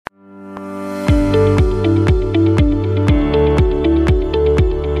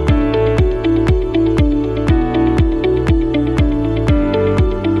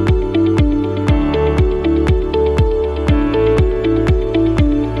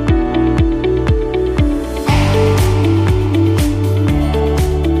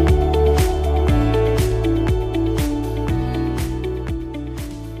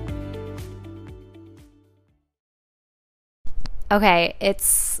Okay,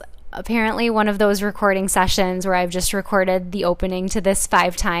 it's apparently one of those recording sessions where I've just recorded the opening to this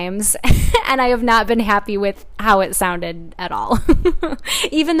 5 times and I have not been happy with how it sounded at all,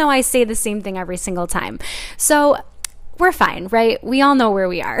 even though I say the same thing every single time. So we're fine, right? We all know where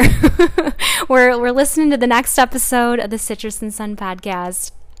we are. We're listening to the next episode of the Citrus and Sun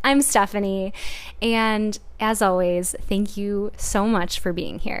podcast. I'm Stephanie, and as always, thank you so much for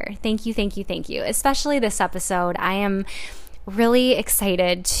being here. Thank you, thank you, thank you. Especially this episode. I am really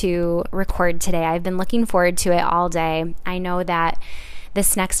excited to record today. I've been looking forward to it all day. I know that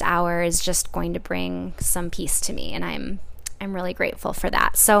this next hour is just going to bring some peace to me, and I'm really grateful for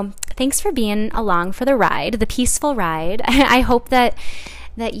that. So thanks for being along for the ride, the peaceful ride. I hope that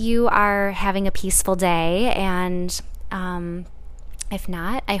you are having a peaceful day, and if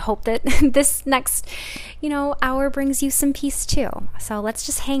not, I hope that this next, hour brings you some peace too. So let's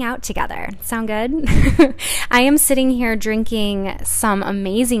just hang out together. Sound good? I am sitting here drinking some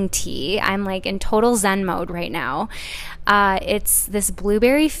amazing tea. I'm like in total Zen mode right now. It's this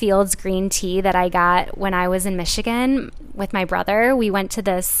Blueberry Fields green tea that I got when I was in Michigan with my brother. We went to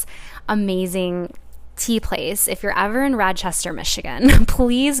this amazing tea place. If you're ever in Rochester, Michigan,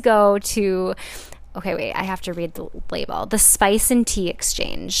 please go to... Okay, wait, I have to read the label. The Spice and Tea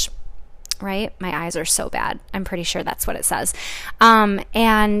Exchange, right? My eyes are so bad. I'm pretty sure that's what it says.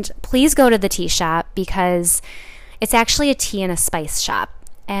 And please go to the tea shop because it's actually a tea and a spice shop.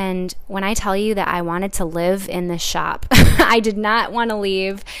 And when I tell you that I wanted to live in this shop, I did not want to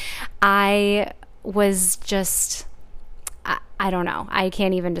leave. I was just... I don't know. I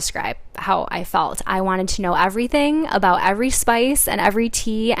can't even describe how I felt. I wanted to know everything about every spice and every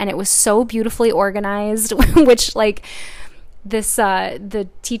tea, and it was so beautifully organized, which the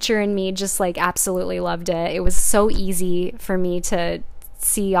teacher in me just absolutely loved it. It was so easy for me to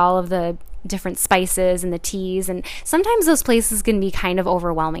see all of the different spices and the teas, and sometimes those places can be kind of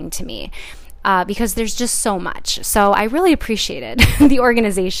overwhelming to me. Because there's just so much. So I really appreciated the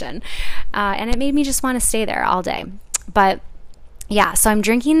organization, and it made me just want to stay there all day. But yeah, so I'm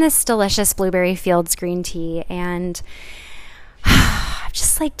drinking this delicious Blueberry Fields green tea, and I've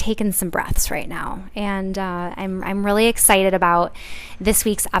just taken some breaths right now. And I'm really excited about this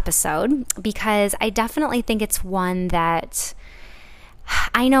week's episode because I definitely think it's one that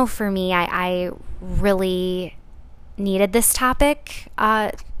I know for me, I really needed this topic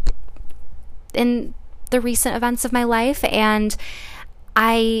in the recent events of my life. And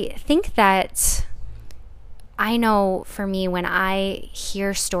I think that I know for me, when I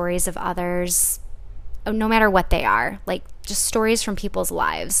hear stories of others, no matter what they are, just stories from people's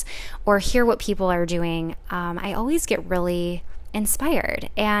lives or hear what people are doing, I always get really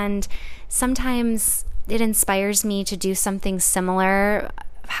inspired. And sometimes it inspires me to do something similar,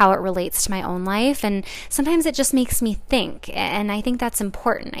 how it relates to my own life. And sometimes it just makes me think. And I think that's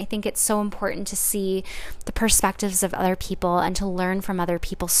important. I think it's so important to see the perspectives of other people and to learn from other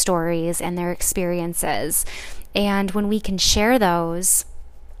people's stories and their experiences. And when we can share those,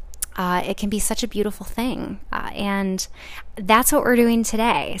 it can be such a beautiful thing. And that's what we're doing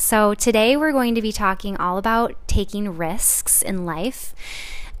today. So today we're going to be talking all about taking risks in life,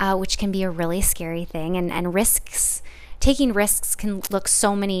 which can be a really scary thing. And taking risks can look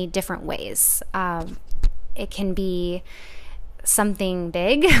so many different ways. It can be something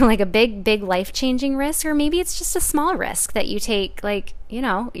big, like a big life-changing risk, or maybe it's just a small risk that you take.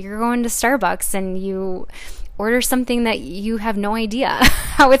 You're going to Starbucks and you order something that you have no idea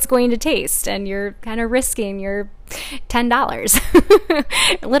how it's going to taste, and you're kind of risking your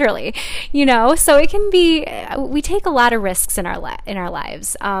 $10, literally, so it can be, we take a lot of risks in our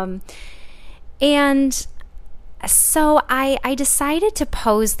lives. And so I decided to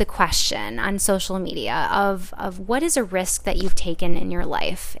pose the question on social media of what is a risk that you've taken in your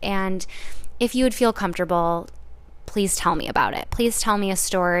life? And if you would feel comfortable, please tell me about it. Please tell me a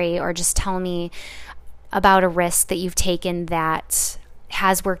story, or just tell me about a risk that you've taken that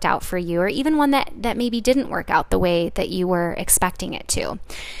has worked out for you, or even one that maybe didn't work out the way that you were expecting it to.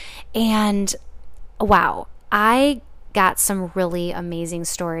 And wow, I got some really amazing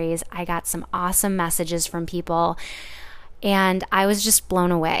stories. I got some awesome messages from people, and I was just blown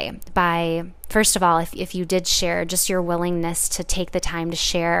away by, first of all, if you did share, just your willingness to take the time to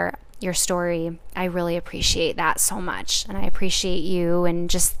share your story. I really appreciate that so much, and I appreciate you and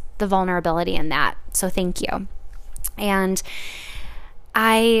just the vulnerability in that. So thank you. And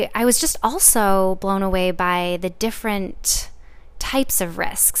I was just also blown away by the different types of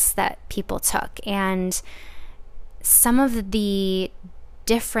risks that people took, and some of the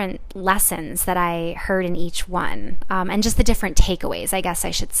different lessons that I heard in each one, and just the different takeaways, I guess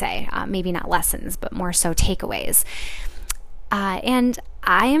I should say. Maybe not lessons, but more so takeaways. And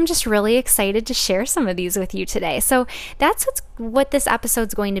I am just really excited to share some of these with you today. So that's what this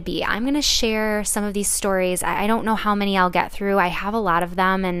episode's going to be. I'm going to share some of these stories. I don't know how many I'll get through. I have a lot of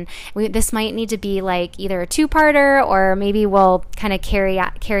them, and this might need to be like either a two-parter, or maybe we'll kind of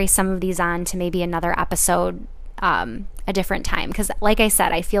carry some of these on to maybe another episode a different time. Because like I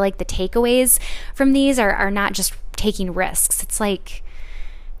said, I feel like the takeaways from these are not just taking risks. It's like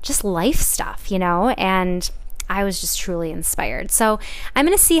just life stuff, and I was just truly inspired. So I'm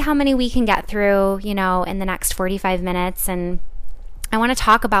going to see how many we can get through, in the next 45 minutes. And I want to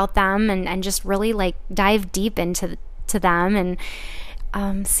talk about them and just really like dive deep into them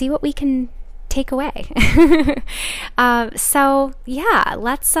and see what we can take away. So yeah,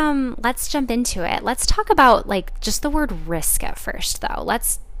 let's jump into it. Let's talk about like just the word risk at first, though.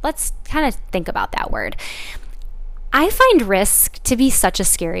 Let's kind of think about that word. I find risk to be such a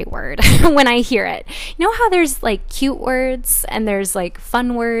scary word when I hear it. You know how there's like cute words and there's like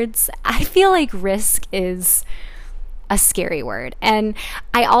fun words? I feel like risk is a scary word. And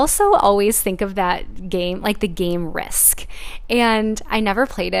I also always think of that game, like the game Risk. And I never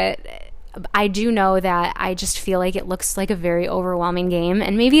played it. I do know that I just feel like it looks like a very overwhelming game,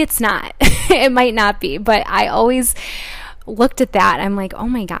 and maybe it's not. It might not be, but I always looked at that. I'm like, oh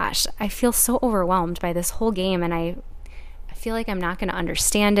my gosh, I feel so overwhelmed by this whole game, and I feel like I'm not going to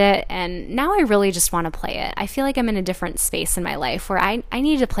understand it. And now I really just want to play it. I feel like I'm in a different space in my life where I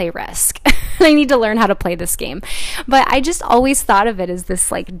need to play Risk. I need to learn how to play this game. But I just always thought of it as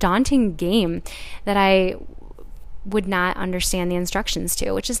this like daunting game that I would not understand the instructions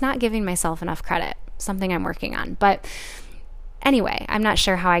to, which is not giving myself enough credit, something I'm working on. But anyway, I'm not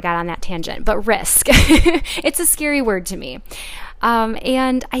sure how I got on that tangent, but risk. It's a scary word to me.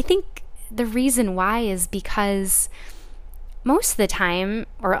 And I think the reason why is because most of the time,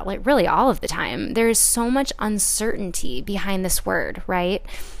 or like really all of the time, there is so much uncertainty behind this word, right?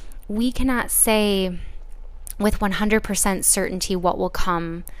 We cannot say with 100% certainty what will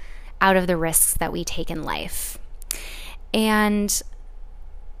come out of the risks that we take in life. And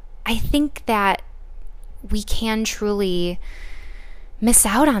I think that we can truly miss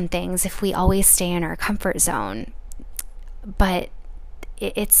out on things if we always stay in our comfort zone. But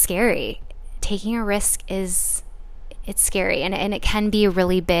it's scary. Taking a risk it's scary, and it can be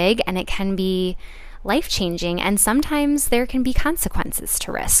really big, and it can be life-changing, and sometimes there can be consequences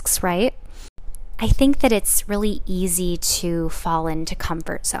to risks, right? I think that it's really easy to fall into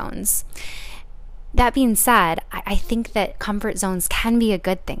comfort zones. That being said, I think that comfort zones can be a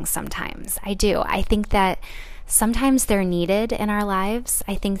good thing sometimes. I do. I think that sometimes they're needed in our lives.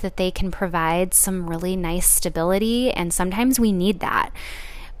 I think that they can provide some really nice stability, and sometimes we need that.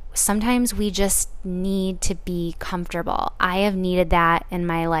 Sometimes we just need to be comfortable. I have needed that in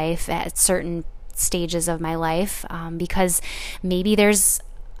my life at certain stages of my life, because maybe there's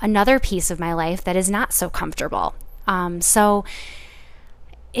another piece of my life that is not so comfortable. So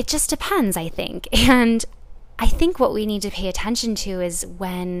it just depends, I think. And I think what we need to pay attention to is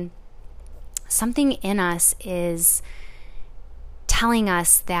when something in us is telling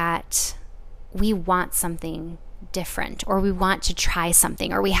us that we want something different, or we want to try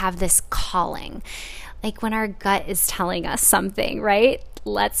something, or we have this calling. Like when our gut is telling us something, right?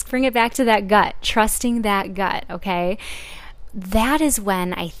 Let's bring it back to that gut, trusting that gut, okay? That is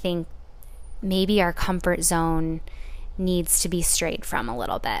when I think maybe our comfort zone needs to be strayed from a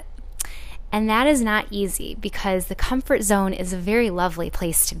little bit. And that is not easy, because the comfort zone is a very lovely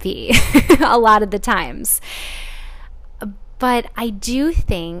place to be a lot of the times. But I do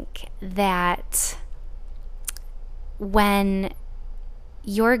think that when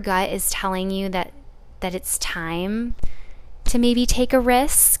your gut is telling you that it's time to maybe take a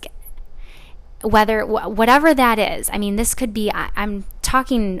risk, whatever that is. I mean, this could be, I'm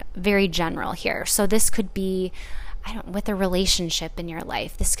talking very general here. So this could be, with a relationship in your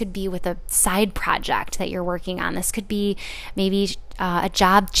life. This could be with a side project that you're working on. This could be maybe a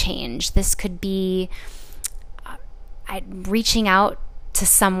job change. This could be reaching out to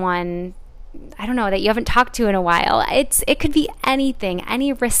someone, I don't know, that you haven't talked to in a while. It could be anything,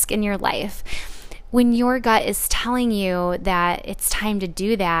 any risk in your life. When your gut is telling you that it's time to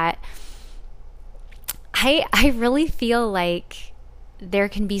do that, I really feel like there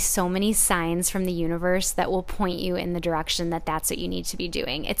can be so many signs from the universe that will point you in the direction that that's what you need to be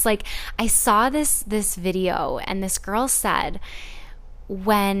doing. It's like, I saw this video, and this girl said,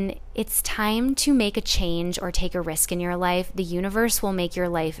 when it's time to make a change or take a risk in your life, the universe will make your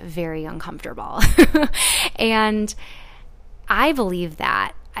life very uncomfortable. And I believe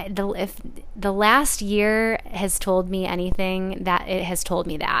that. If the last year has told me anything, that it has told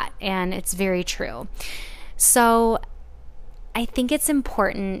me that, and it's very true. So I think it's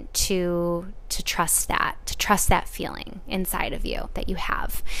important to trust that feeling inside of you that you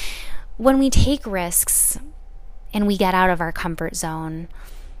have. When we take risks and we get out of our comfort zone,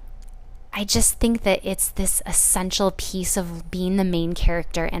 I just think that it's this essential piece of being the main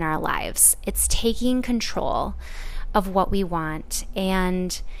character in our lives. It's taking control of what we want,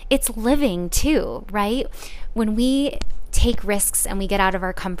 and it's living too, right? When we take risks and we get out of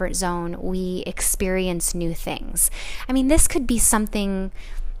our comfort zone, we experience new things. I mean, this could be something,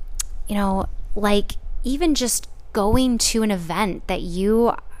 like even just going to an event that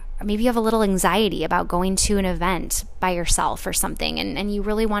maybe you have a little anxiety about going to an event by yourself or something, and you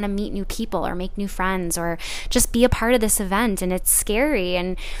really want to meet new people or make new friends or just be a part of this event, and it's scary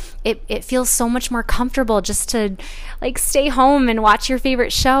and it feels so much more comfortable just to like stay home and watch your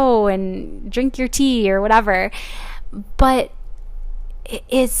favorite show and drink your tea or whatever. But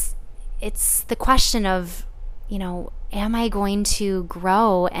it's the question of, am I going to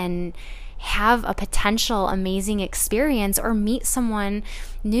grow and have a potential amazing experience or meet someone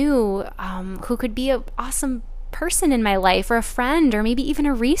new who could be an awesome person in my life, or a friend, or maybe even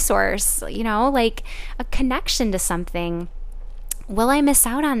a resource, like a connection to something? Will I miss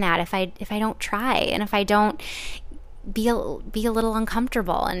out on that if I don't try, and if I don't be a little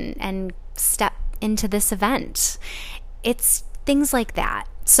uncomfortable and step into this event? It's things like that.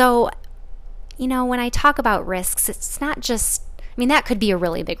 So, when I talk about risks, it's not just, that could be a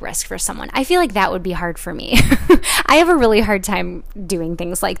really big risk for someone. I feel like that would be hard for me. I have a really hard time doing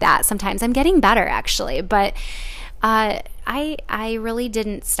things like that sometimes. I'm getting better, actually, but I really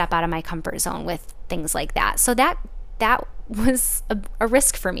didn't step out of my comfort zone with things like that. So that was a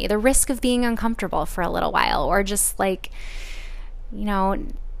risk for me, the risk of being uncomfortable for a little while, or just like,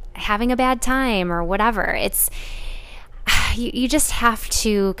 having a bad time or whatever. It's you just have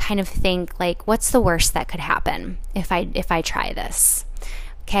to kind of think like, what's the worst that could happen if I try this?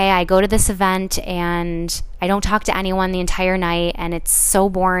 Okay, I go to this event and I don't talk to anyone the entire night, and it's so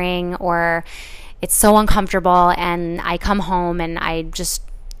boring or it's so uncomfortable, and I come home and I just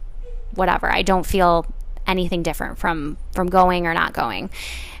whatever. I don't feel anything different from going or not going.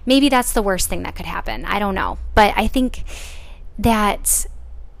 Maybe that's the worst thing that could happen. I don't know. But I think that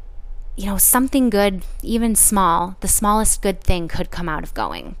something good, even small, the smallest good thing could come out of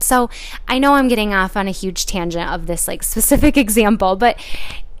going. So I know I'm getting off on a huge tangent of this like specific example, but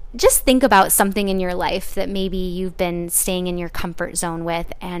just think about something in your life that maybe you've been staying in your comfort zone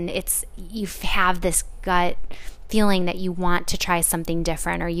with, and you have this gut feeling that you want to try something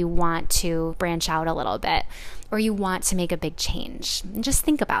different, or you want to branch out a little bit, or you want to make a big change. And just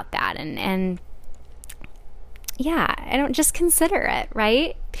think about that and yeah, I don't just consider it,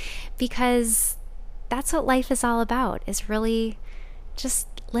 right? Because that's what life is all about, is really just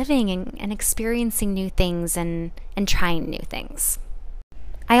living and experiencing new things and trying new things.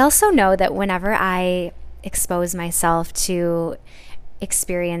 I also know that whenever I expose myself to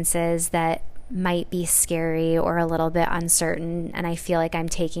experiences that might be scary or a little bit uncertain, and I feel like I'm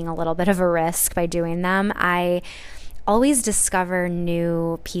taking a little bit of a risk by doing them, I always discover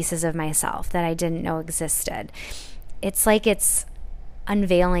new pieces of myself that I didn't know existed. It's like it's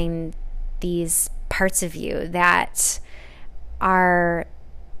unveiling these parts of you that are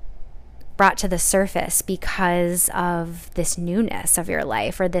brought to the surface because of this newness of your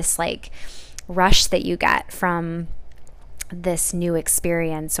life, or this like rush that you get from this new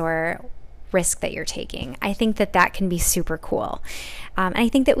experience or risk that you're taking. I think that can be super cool. And I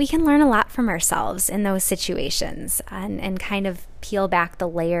think that we can learn a lot from ourselves in those situations, and kind of peel back the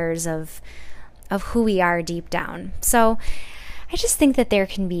layers of who we are deep down. So I just think that there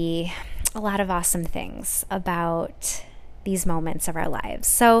can be a lot of awesome things about these moments of our lives.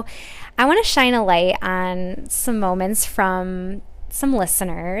 So I want to shine a light on some moments from some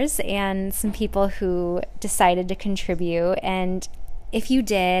listeners and some people who decided to contribute. And if you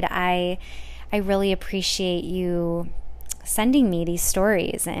did, I really appreciate you sending me these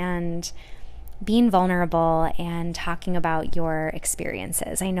stories and being vulnerable and talking about your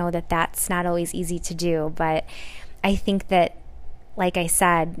experiences. I know that that's not always easy to do, but I think that, like I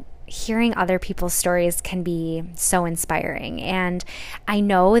said, hearing other people's stories can be so inspiring. And I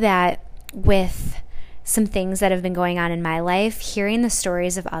know that with some things that have been going on in my life, hearing the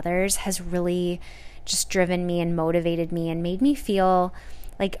stories of others has really just driven me and motivated me and made me feel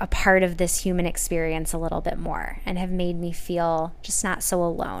like a part of this human experience a little bit more, and have made me feel just not so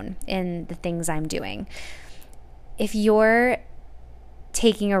alone in the things I'm doing. If you're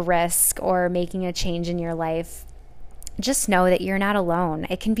taking a risk or making a change in your life, just know that you're not alone.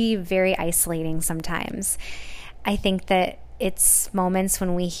 It can be very isolating sometimes. I think that it's moments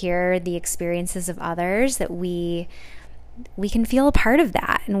when we hear the experiences of others that we we can feel a part of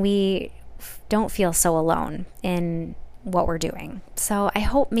that, and we don't feel so alone in what we're doing. So I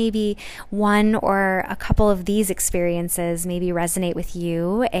hope maybe one or a couple of these experiences maybe resonate with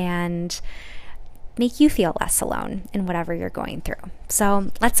you and make you feel less alone in whatever you're going through.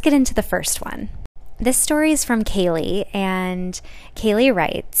 So let's get into the first one. This story is from Kaylee, and Kaylee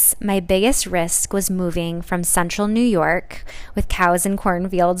writes, "My biggest risk was moving from central New York with cows and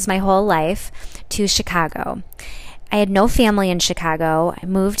cornfields my whole life to Chicago. I had no family in Chicago. I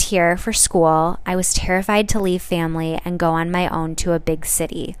moved here for school. I was terrified to leave family and go on my own to a big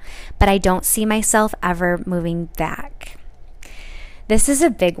city, but I don't see myself ever moving back." This is a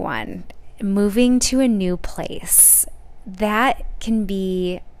big one. Moving to a new place. That can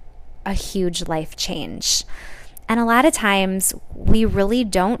be a huge life change. And a lot of times we really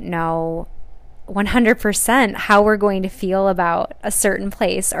don't know 100% how we're going to feel about a certain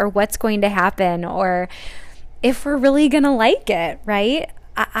place or what's going to happen or if we're really going to like it, right?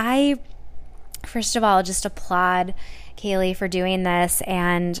 I first of all, just applaud Kaylee for doing this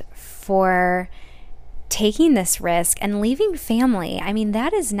and for taking this risk and leaving family. I mean,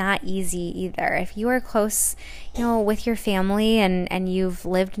 that is not easy either. If you are close, with your family and you've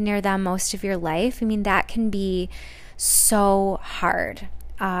lived near them most of your life, I mean, that can be so hard.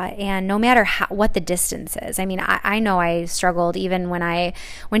 And no matter what the distance is. I mean, I know I struggled even when I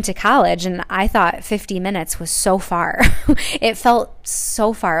went to college, and I thought 50 minutes was so far. It felt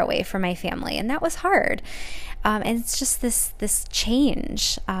so far away from my family, and that was hard. And it's just this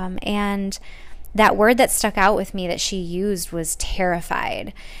change. And that word that stuck out with me that she used was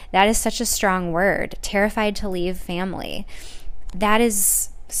terrified. That is such a strong word. Terrified to leave family. That is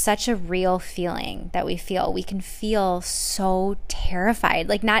such a real feeling that we feel. We can feel so terrified.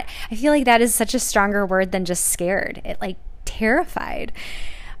 I feel like that is such a stronger word than just scared. Terrified.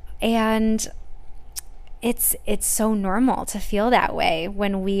 And it's so normal to feel that way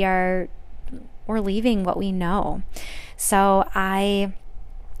when we're leaving what we know. So I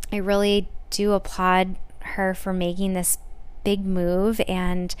really do applaud her for making this big move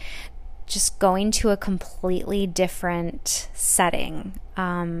and just going to a completely different setting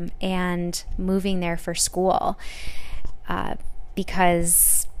and moving there for school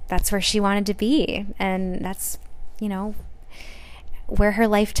because that's where she wanted to be, and that's where her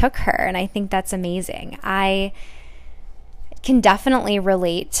life took her, and I think that's amazing. I can definitely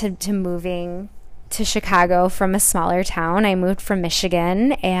relate to moving to Chicago from a smaller town. I moved from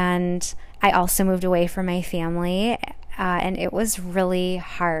Michigan, and I also moved away from my family. And it was really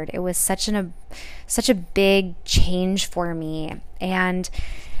hard. It was such a big change for me. And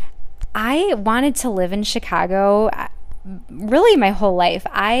I wanted to live in Chicago really my whole life.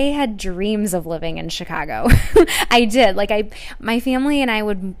 I had dreams of living in Chicago. I did. My family and I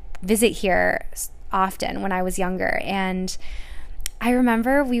would visit here often when I was younger. And I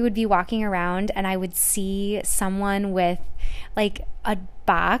remember we would be walking around and I would see someone with a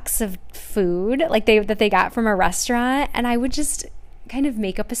box of food that they got from a restaurant, and I would just kind of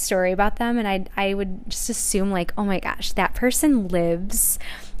make up a story about them, and I would just assume oh my gosh, that person lives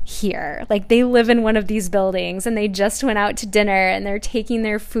here. They live in one of these buildings and they just went out to dinner and they're taking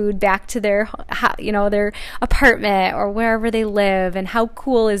their food back to their their apartment or wherever they live, and how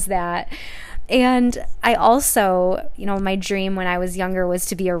cool is that? And I also, my dream when I was younger was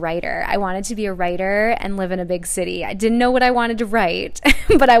to be a writer. I wanted to be a writer and live in a big city. I didn't know what I wanted to write,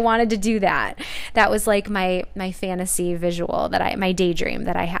 but I wanted to do that. That was my fantasy visual my daydream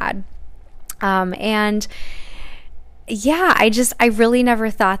that I had. And yeah, I really never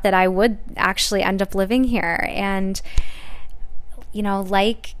thought that I would actually end up living here. And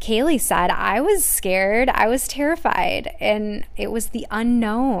like Kaylee said, I was scared. I was terrified, and it was the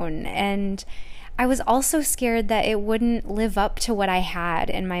unknown. And I was also scared that it wouldn't live up to what I had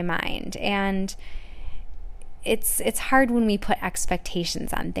in my mind. And it's hard when we put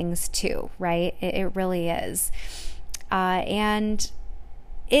expectations on things too, right? It really is. And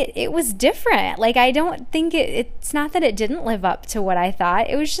it was different. I don't think it's not that it didn't live up to what I thought.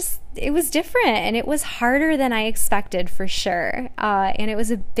 It was different, and it was harder than I expected for sure. And it was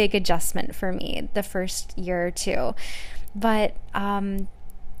a big adjustment for me the first year or two. But,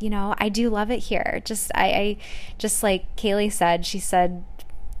 I do love it here. I just like Kaylee said, she said,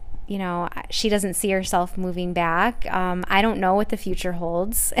 she doesn't see herself moving back. I don't know what the future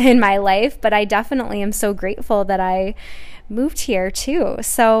holds in my life, but I definitely am so grateful that I moved here too.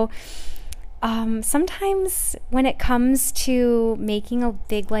 So sometimes when it comes to making a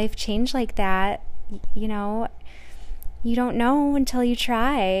big life change like that, you don't know until you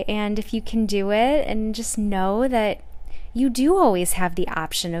try. And if you can do it, and just know that you do always have the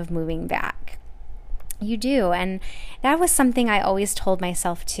option of moving back. You do. And that was something I always told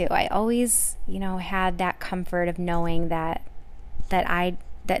myself too. I always, had that comfort of knowing that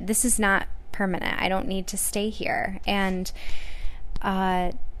this is not permanent. I don't need to stay here. And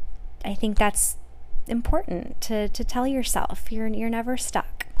I think that's important to tell yourself. You're never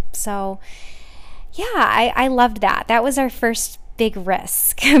stuck. So yeah, I loved that. That was our first big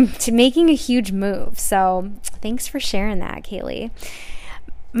risk to making a huge move. So thanks for sharing that, Kaylee.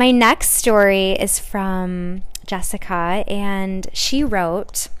 My next story is from Jessica, and she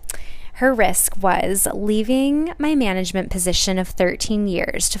wrote, her risk was leaving my management position of 13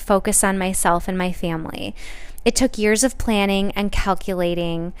 years to focus on myself and my family. It took years of planning and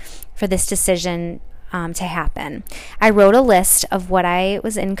calculating for this decision to happen. I wrote a list of what I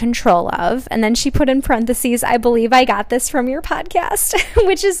was in control of, and then she put in parentheses, I believe I got this from your podcast,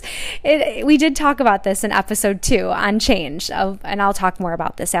 which is, we did talk about this in episode 2 on change, and I'll talk more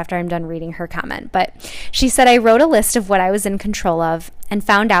about this after I'm done reading her comment. But she said, I wrote a list of what I was in control of and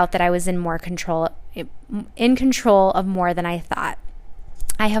found out that I was in control of more than I thought.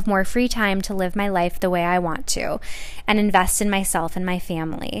 I have more free time to live my life the way I want to and invest in myself and my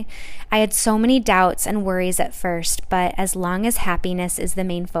family. I had so many doubts and worries at first, but as long as happiness is the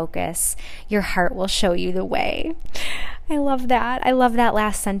main focus, your heart will show you the way. I love that. I love that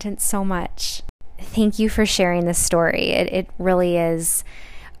last sentence so much. Thank you for sharing this story. It really is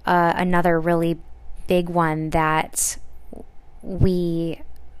another really big one that we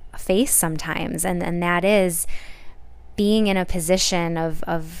face sometimes, and that is being in a position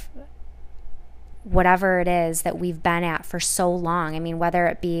of whatever it is that we've been at for so long. I mean, whether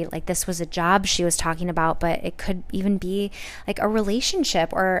it be like this was a job she was talking about, but it could even be like a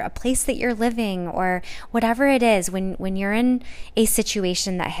relationship or a place that you're living or whatever it is. When you're in a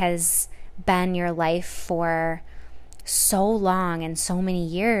situation that has been your life for so long and so many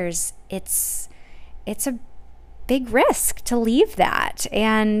years, it's a big risk to leave that.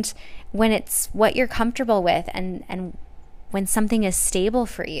 And when it's what you're comfortable with and when something is stable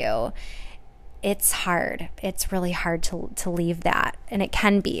for you, it's hard. It's really hard to leave that. And it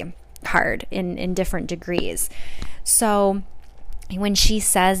can be hard in different degrees. So when she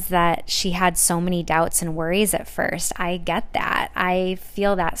says that she had so many doubts and worries at first, I get that. I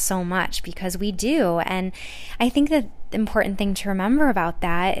feel that so much because we do. And I think that the important thing to remember about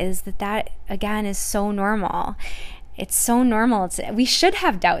that is that again is so normal. It's so normal. We should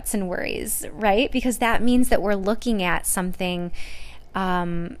have doubts and worries, right? Because that means that we're looking at something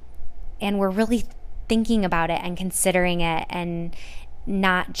and we're really thinking about it and considering it and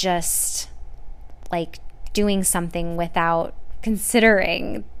not just like doing something without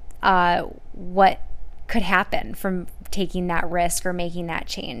considering what could happen from taking that risk or making that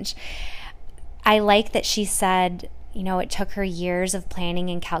change. I like that she said, it took her years of planning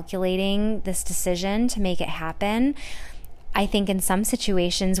and calculating this decision to make it happen. I think in some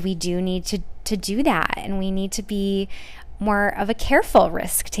situations we do need to do that, and we need to be more of a careful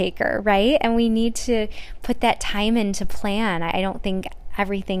risk taker, right? And we need to put that time in to plan. I don't think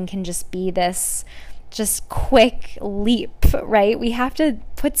everything can just be this just quick leap, right? We have to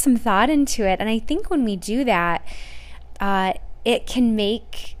put some thought into it. And I think when we do that, it can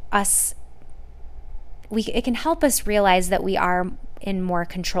make us it can help us realize that we are in more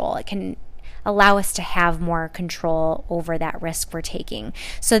control. It can allow us to have more control over that risk we're taking.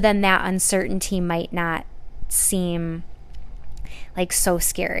 So then that uncertainty might not seem like so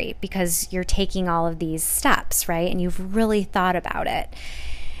scary because you're taking all of these steps, right? And you've really thought about it.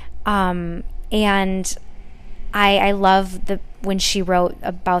 And I love when she wrote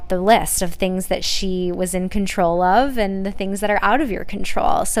about the list of things that she was in control of and the things that are out of your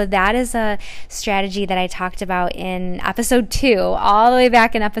control. So that is a strategy that I talked about in episode 2, all the way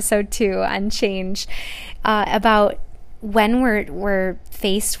back in episode 2 on change, about when we're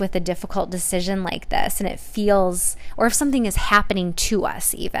faced with a difficult decision like this and it feels, or if something is happening to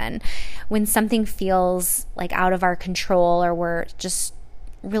us even, when something feels like out of our control or we're just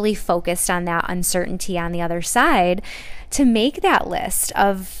really focused on that uncertainty on the other side, to make that list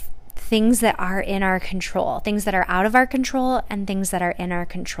of things that are in our control, things that are out of our control and things that are in our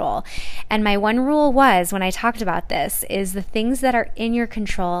control. And my one rule was, when I talked about this, is the things that are in your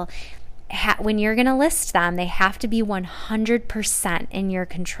control, when you're going to list them, they have to be 100% in your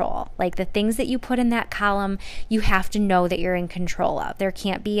control. Like the things that you put in that column, you have to know that you're in control of. There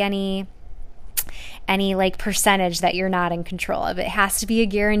can't be any like percentage that you're not in control of. It has to be a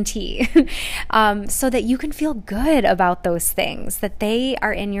guarantee so that you can feel good about those things, that they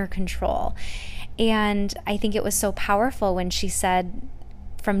are in your control. And I think it was so powerful when she said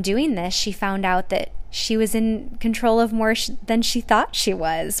from doing this, she found out that she was in control of more than she thought she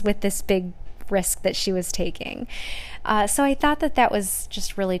was with this big risk that she was taking. So I thought that was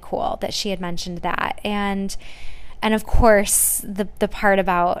just really cool that she had mentioned that. And of course, the part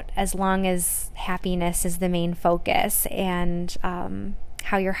about as long as happiness is the main focus, and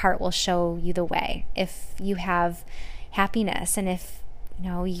how your heart will show you the way. If you have happiness, and if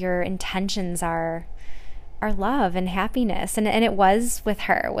your intentions are love and happiness, and it was with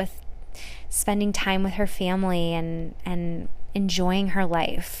her, with spending time with her family and enjoying her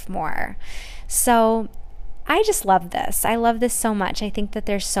life more. So I just love this. I love this so much. I think that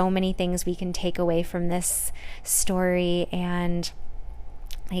there's so many things we can take away from this story, and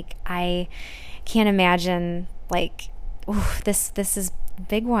I can't imagine this is a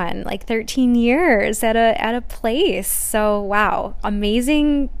big one, 13 years at a place. So wow,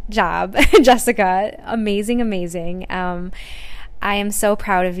 amazing job, Jessica. Amazing. I am so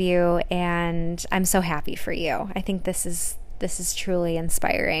proud of you, and I'm so happy for you. I think this is truly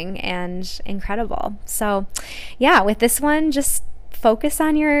inspiring and incredible. So yeah, with this one, just focus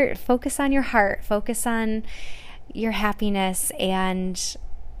on your heart, focus on your happiness and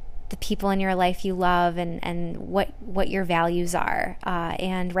the people in your life you love, and what your values are,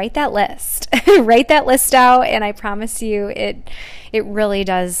 and write that list. Write that list out, and I promise you it really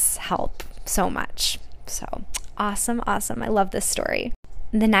does help so much. So awesome. I love this story.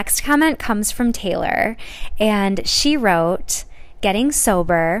 The next comment comes from Taylor, and she wrote, "Getting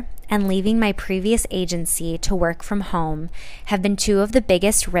sober and leaving my previous agency to work from home have been two of the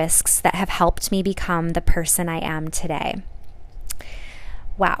biggest risks that have helped me become the person I am today."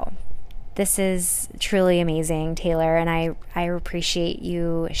 Wow. This is truly amazing, Taylor, and I appreciate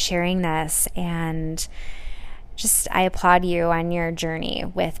you sharing this, and I applaud you on your journey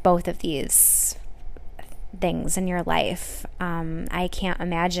with both of these things in your life. I can't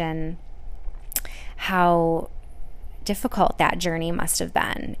imagine how difficult that journey must have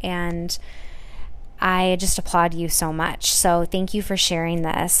been, and I just applaud you so much. So thank you for sharing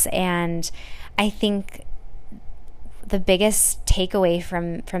this. And I think the biggest takeaway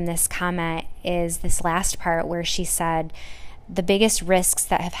from this comment is this last part where she said, the biggest risks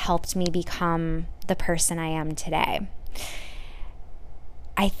that have helped me become the person I am today.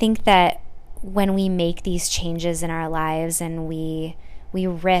 I think that when we make these changes in our lives, and we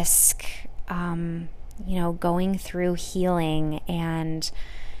risk going through healing, and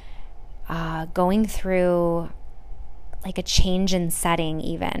going through a change in setting,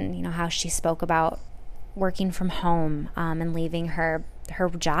 even how she spoke about working from home, and leaving her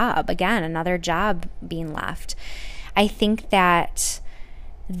job, again, another job being left. I think that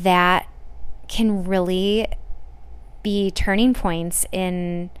can really be turning points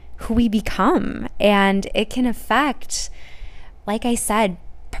in who we become, and it can affect, like I said,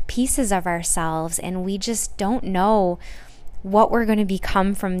 pieces of ourselves, and we just don't know what we're going to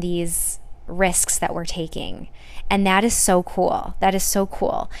become from these risks that we're taking. And that is so cool.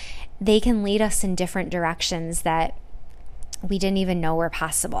 They can lead us in different directions that we didn't even know were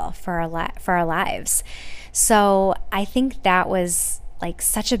possible for our lives. So I think that was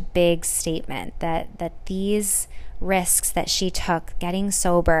such a big statement, that these risks that she took, getting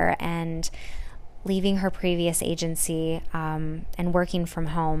sober and leaving her previous agency, and working from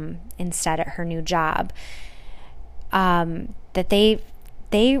home instead at her new job, that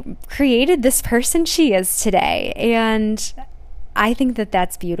they created this person she is today. And I think that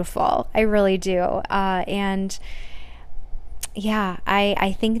that's beautiful. I really do. And yeah,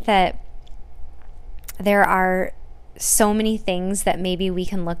 I think that there are so many things that maybe we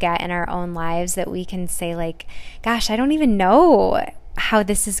can look at in our own lives that we can say gosh, I don't even know how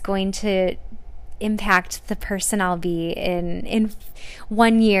this is going to impact the person I'll be in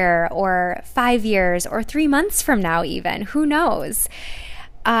 1 year or 5 years or 3 months from now even. Who knows?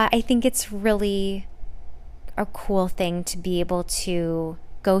 I think it's really a cool thing to be able to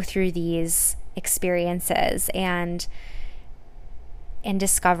go through these experiences and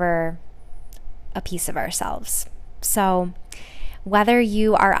discover a piece of ourselves. So whether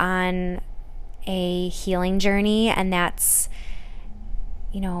you are on a healing journey, and that's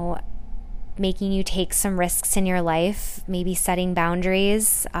making you take some risks in your life, maybe setting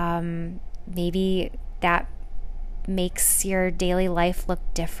boundaries, maybe that makes your daily life look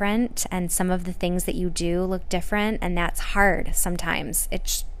different, and some of the things that you do look different, and that's hard sometimes.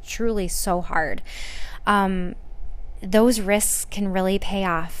 It's truly so hard. Those risks can really pay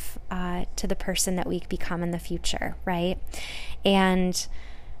off to the person that we become in the future, right? And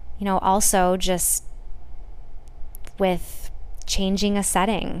also just with changing a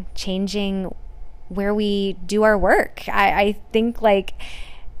setting, changing where we do our work. I think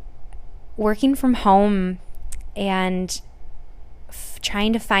working from home and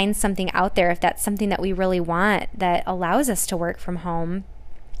trying to find something out there, if that's something that we really want that allows us to work from home.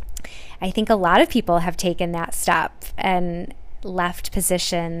 I think a lot of people have taken that step and left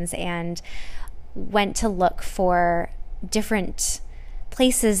positions and went to look for different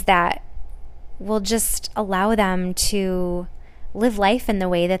places that will just allow them to live life in the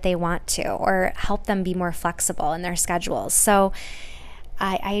way that they want to, or help them be more flexible in their schedules. So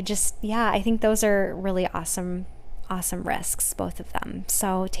I think those are really awesome risks, both of them.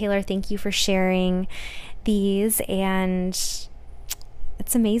 So Taylor, thank you for sharing these, and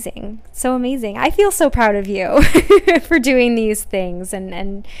it's amazing. So amazing. I feel so proud of you for doing these things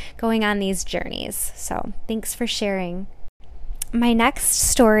and going on these journeys. So thanks for sharing. My next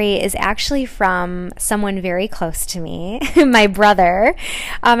story is actually from someone very close to me, my brother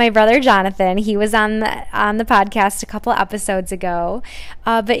Jonathan. He was on the podcast a couple episodes ago,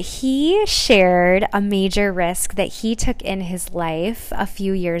 but he shared a major risk that he took in his life a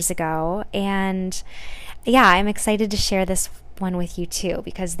few years ago, and yeah, I'm excited to share this one with you too,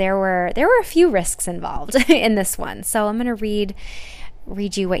 because there were a few risks involved in this one. So I'm going to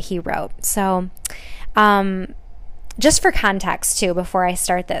read you what he wrote. So, just for context too, before I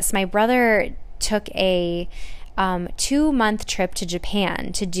start this, my brother took a 2-month trip to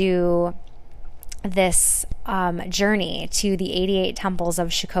Japan to do this journey to the 88 temples of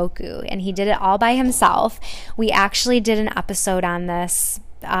Shikoku, and he did it all by himself. We actually did an episode on this.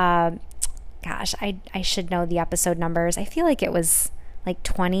 I should know the episode numbers. I feel like it was like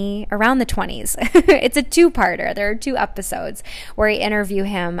 20, around the 20s. It's a 2-parter. There are 2 episodes where I interview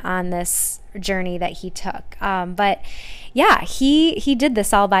him on this journey that he took. But yeah, he did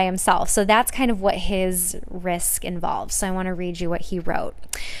this all by himself. So that's kind of what his risk involves. So I want to read you what he wrote.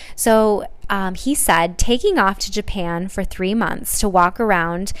 So he said, taking off to Japan for 3 months to walk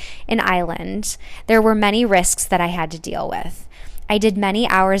around an island, there were many risks that I had to deal with. I did many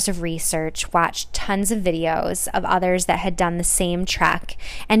hours of research, watched tons of videos of others that had done the same trek,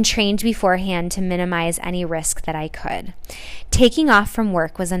 and trained beforehand to minimize any risk that I could. Taking off from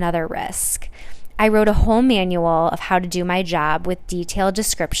work was another risk. I wrote a whole manual of how to do my job with detailed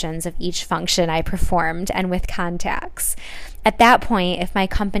descriptions of each function I performed and with contacts. At that point, if my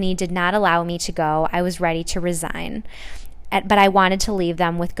company did not allow me to go, I was ready to resign. But I wanted to leave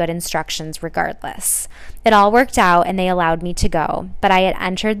them with good instructions regardless. It all worked out and they allowed me to go, but I had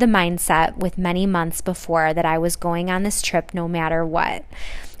entered the mindset with many months before that I was going on this trip no matter what.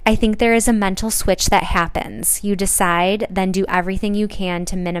 I think there is a mental switch that happens. You decide, then do everything you can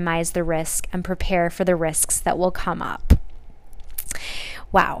to minimize the risk and prepare for the risks that will come up.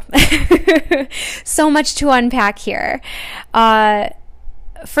 Wow. So much to unpack here.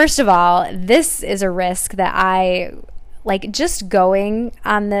 First of all, this is a risk that I just going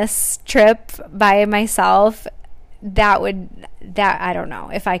on this trip by myself, I don't know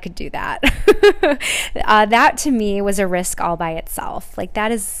if I could do that. That to me was a risk all by itself.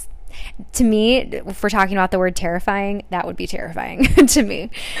 That is, to me, if we're talking about the word terrifying, that would be terrifying to me.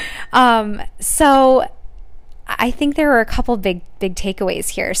 So I think there were a couple big takeaways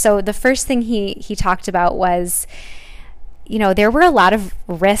here. So the first thing he talked about was, there were a lot of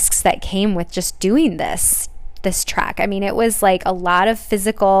risks that came with just doing this trek. I mean, it was like a lot of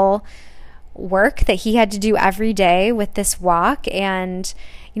physical work that he had to do every day with this walk, and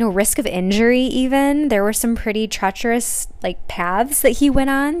risk of injury. Even there were some pretty treacherous paths that he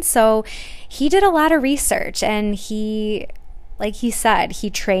went on, so he did a lot of research, and he said, he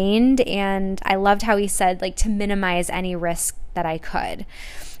trained, and I loved how he said to minimize any risk that I could.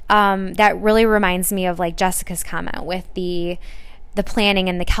 That really reminds me of Jessica's comment with the planning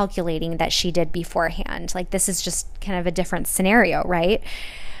and the calculating that she did beforehand. This is just kind of a different scenario, right?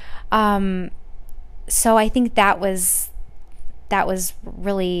 So I think that was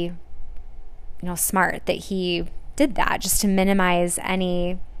really, smart that he did that, just to minimize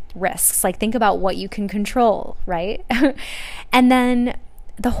any risks. Think about what you can control, right? And then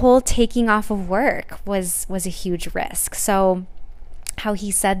the whole taking off of work was a huge risk. So how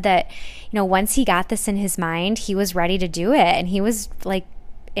he said that, once he got this in his mind, he was ready to do it. And he was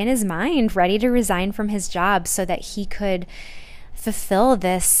in his mind ready to resign from his job so that he could fulfill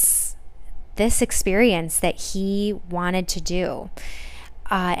this experience that he wanted to do.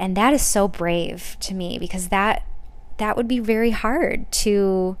 And that is so brave to me, because that would be very hard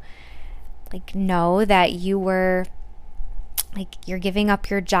to know that you were you're giving up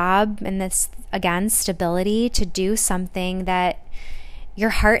your job and this, again, stability to do something that your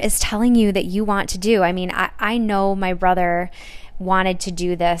heart is telling you that you want to do. I mean, I know my brother wanted to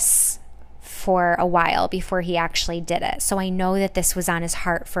do this for a while before he actually did it. So I know that this was on his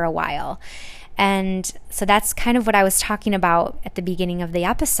heart for a while. And so that's kind of what I was talking about at the beginning of the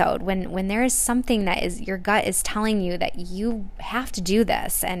episode. When there is something that is, your gut is telling you that you have to do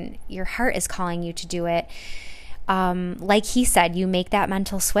this and your heart is calling you to do it, like he said, you make that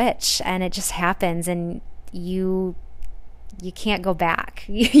mental switch and it just happens, and you can't go back.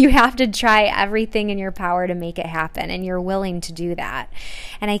 You have to try everything in your power to make it happen, and you're willing to do that.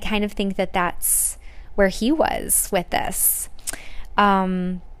 And I kind of think that that's where he was with this.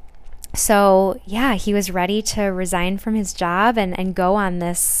 So yeah, he was ready to resign from his job and go on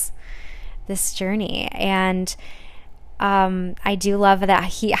this journey. And I do love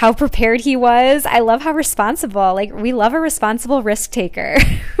that how prepared he was. I love how responsible, like we love a responsible risk taker,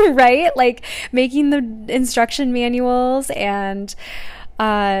 right? Like making the instruction manuals and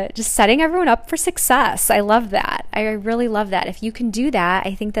just setting everyone up for success. I love that. I really love that. If you can do that,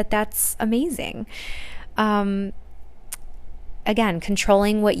 I think that that's amazing. Again,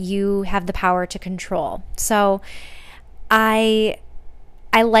 controlling what you have the power to control. So I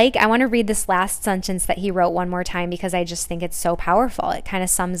want to read this last sentence that he wrote one more time because I just think it's so powerful. It kind of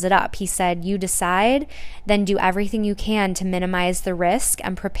sums it up. He said, "You decide, then do everything you can to minimize the risk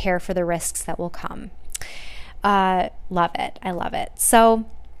and prepare for the risks that will come." Love it. I love it. So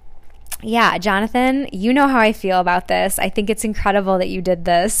yeah, Jonathan, you know how I feel about this. I think it's incredible that you did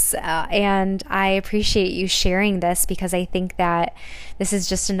this, and I appreciate you sharing this because I think that this is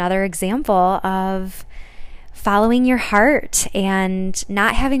just another example of following your heart and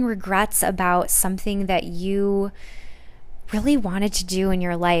not having regrets about something that you really wanted to do in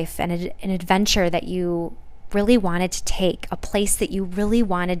your life, and an adventure that you really wanted to take, a place that you really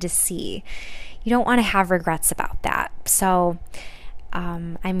wanted to see. You don't want to have regrets about that. So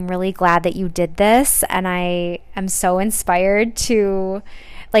I'm really glad that you did this, and I am so inspired to,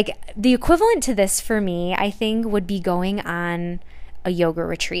 like, the equivalent to this for me, I think, would be going on a yoga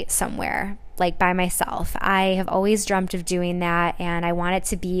retreat somewhere, like by myself. I have always dreamt of doing that, and I want it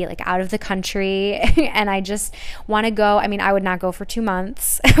to be like out of the country, and I just want to go. I mean, I would not go for 2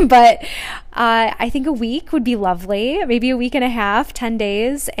 months, but I think a week would be lovely, maybe a week and a half, 10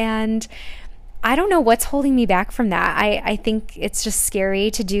 days, and I don't know what's holding me back from that. I think it's just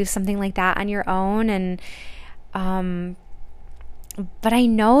scary to do something like that on your own. And, but I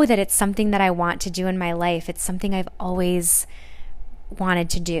know that it's something that I want to do in my life. It's something I've always wanted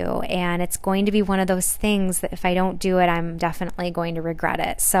to do. And it's going to be one of those things that if I don't do it, I'm definitely going to regret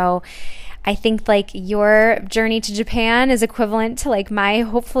it. So I think like your journey to Japan is equivalent to like my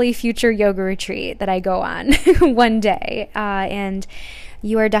hopefully future yoga retreat that I go on one day. And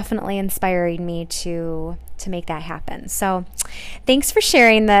you are definitely inspiring me to make that happen. So thanks for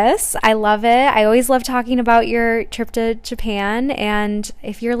sharing this. I love it. I always love talking about your trip to Japan. And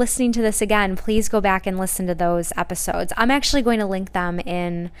if you're listening to this again, please go back and listen to those episodes. I'm actually going to link them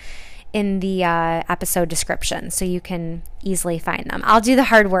in the episode description so you can easily find them. I'll do the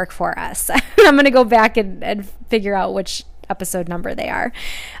hard work for us. I'm going to go back and figure out which episode number they are.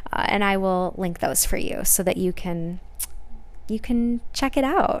 And I will link those for you so that you can check it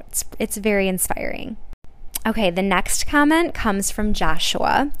out. It's very inspiring. Okay, the next comment comes from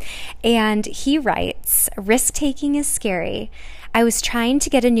Joshua, and he writes, "Risk-taking is scary. I was trying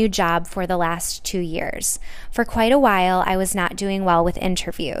to get a new job for the last 2 years. For quite a while, I was not doing well with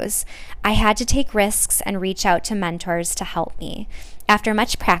interviews. I had to take risks and reach out to mentors to help me. After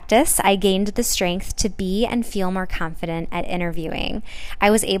much practice, I gained the strength to be and feel more confident at interviewing. I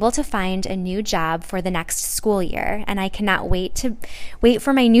was able to find a new job for the next school year, and I cannot wait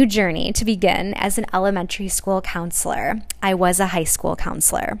for my new journey to begin as an elementary school counselor. I was a high school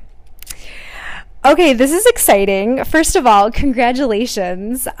counselor." Okay, this is exciting. First of all,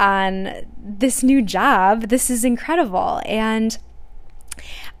 congratulations on this new job. This is incredible. And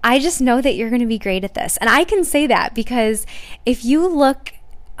I just know that you're going to be great at this. And I can say that because if you look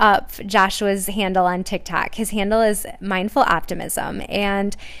up Joshua's handle on TikTok, his handle is Mindful Optimism.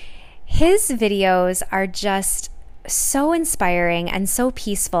 And his videos are just so inspiring and so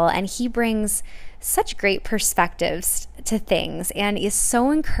peaceful. And he brings such great perspectives to things and is so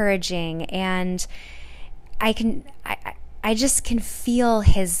encouraging, and I just can feel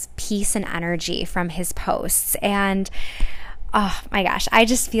his peace and energy from his posts. And oh my gosh, I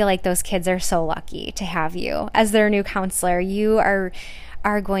just feel like those kids are so lucky to have you as their new counselor. You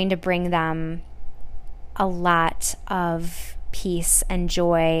are going to bring them a lot of peace and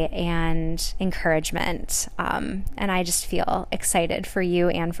joy and encouragement. And I just feel excited for you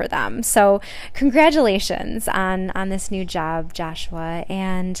and for them. So congratulations on this new job, Joshua.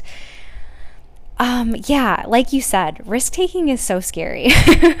 And yeah, like you said, risk-taking is so scary.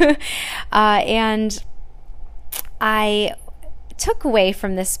 And I took away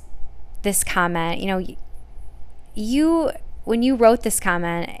from this this comment, when you wrote this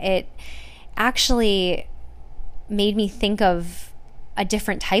comment, it actually made me think of a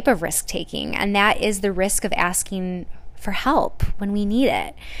different type of risk taking, and that is the risk of asking for help when we need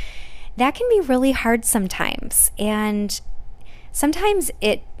it. That can be really hard sometimes, and sometimes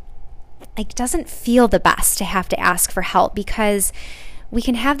it doesn't feel the best to have to ask for help, because we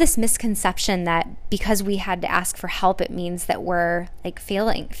can have this misconception that because we had to ask for help, it means that we're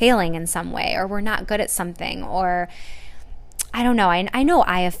failing in some way, or we're not good at something, or I don't know. I know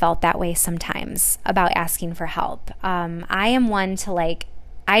I have felt that way sometimes about asking for help. I am one to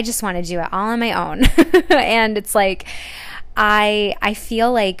I just want to do it all on my own. And it's I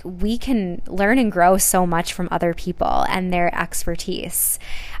feel like we can learn and grow so much from other people and their expertise.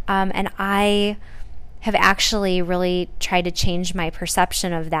 And I have actually really tried to change my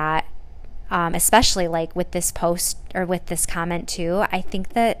perception of that, especially with this post or with this comment too. I think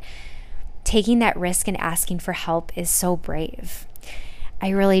that taking that risk and asking for help is so brave. I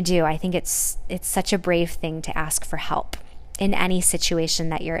really do. I think it's such a brave thing to ask for help in any situation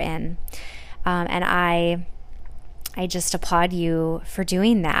that you're in. And I just applaud you for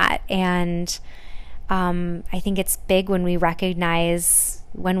doing that. And I think it's big when we recognize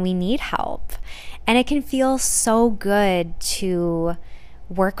when we need help. And it can feel so good to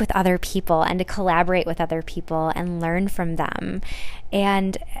work with other people and to collaborate with other people and learn from them.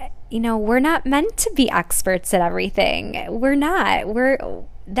 And we're not meant to be experts at everything. We're not.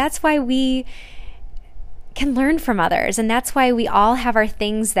 That's why we can learn from others, and that's why we all have our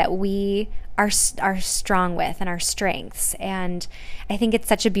things that we are strong with and our strengths. And I think it's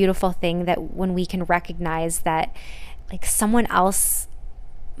such a beautiful thing that when we can recognize that someone else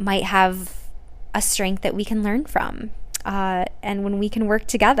might have a strength that we can learn from, and when we can work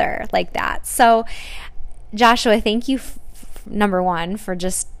together like that. So Joshua, thank you number one for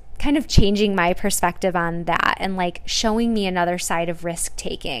just kind of changing my perspective on that, and showing me another side of risk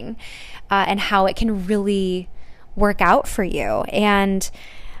taking, and how it can really work out for you. And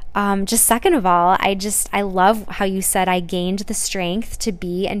just second of all, I love how you said I gained the strength to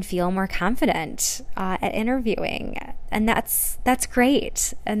be and feel more confident at interviewing, and that's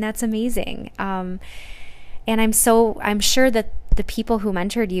great, and that's amazing. And I'm sure that the people who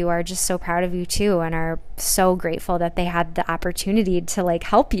mentored you are just so proud of you too, and are so grateful that they had the opportunity to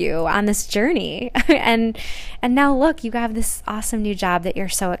help you on this journey. and now look, you have this awesome new job that you're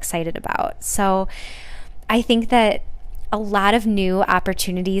so excited about. So I think that a lot of new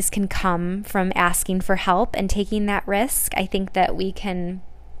opportunities can come from asking for help and taking that risk. I think that we can,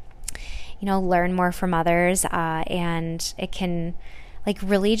 learn more from others, and it can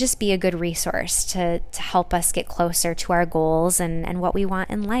really just be a good resource to help us get closer to our goals and what we want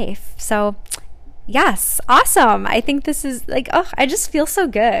in life. So yes, awesome. I think this is I just feel so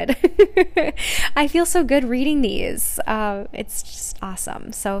good. I feel so good reading these. It's just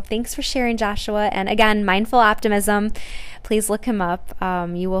awesome. So thanks for sharing, Joshua. And again, Mindful Optimism, please look him up.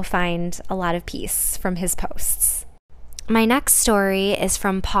 You will find a lot of peace from his posts. My next story is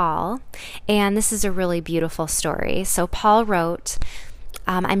from Paul, and this is a really beautiful story. So Paul wrote,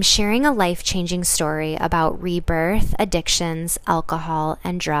 I'm sharing a life-changing story about rebirth, addictions, alcohol,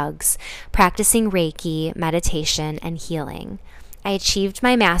 and drugs, practicing Reiki, meditation, and healing. I achieved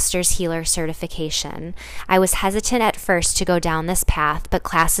my Master's Healer certification. I was hesitant at first to go down this path, but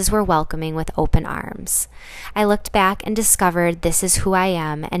classes were welcoming with open arms. I looked back and discovered this is who I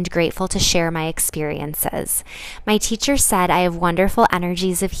am, and grateful to share my experiences. My teacher said I have wonderful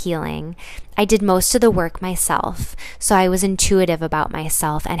energies of healing. I did most of the work myself, so I was intuitive about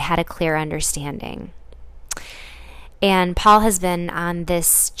myself and had a clear understanding. And Paul has been on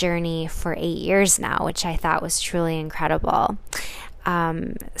this journey for 8 years now, which I thought was truly incredible.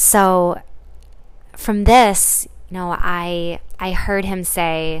 So from this, I heard him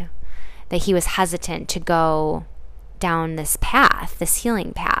say that he was hesitant to go down this path, this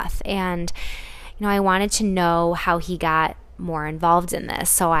healing path. And, I wanted to know how he got more involved in this.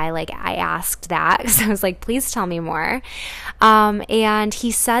 So I asked that, because I was please tell me more. And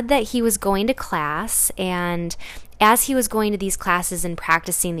he said that he was going to class, and as he was going to these classes and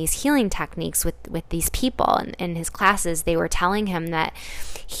practicing these healing techniques with these people in his classes, they were telling him that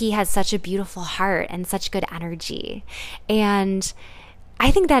he has such a beautiful heart and such good energy. And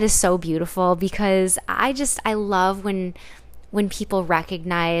I think that is so beautiful, because I love when people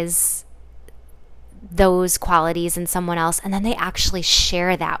recognize those qualities in someone else and then they actually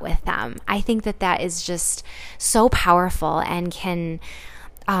share that with them. I think that is just so powerful and can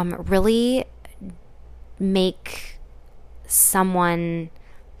really make someone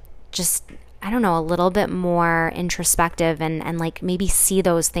just I don't know, a little bit more introspective and like maybe see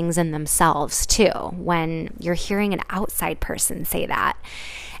those things in themselves too when you're hearing an outside person say that.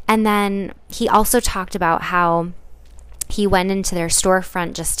 And then he also talked about how he went into their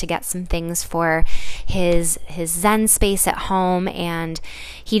storefront just to get some things for his Zen space at home, and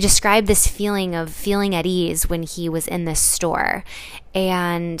he described this feeling of feeling at ease when he was in this store,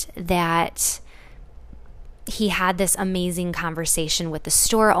 and that he had this amazing conversation with the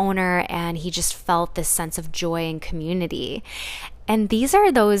store owner, and he just felt this sense of joy and community. And these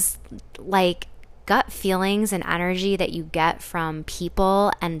are those like gut feelings and energy that you get from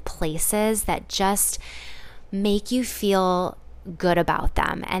people and places that just make you feel good about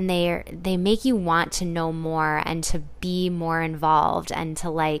them, and they make you want to know more and to be more involved and to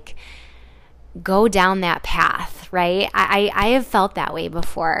like go down that path, right? I have felt that way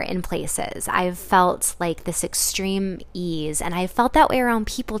before in places. I've felt like this extreme ease, and I've felt that way around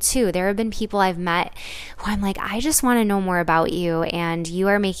people too. There have been people I've met who I'm like, I just want to know more about you, and you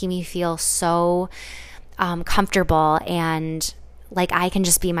are making me feel so comfortable and like I can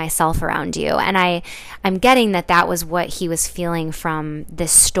just be myself around you. And I'm getting that was what he was feeling from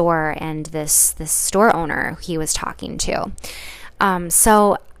this store and this store owner he was talking to.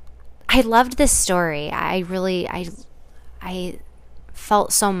 So I loved this story. I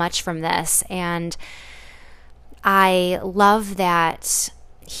felt so much from this, and I love that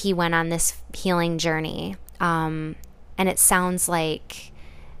he went on this healing journey. And it sounds like,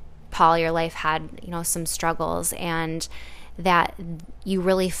 Paul, your life had, some struggles, and that you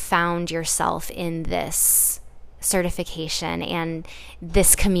really found yourself in this certification and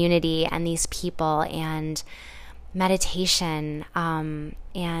this community and these people and meditation.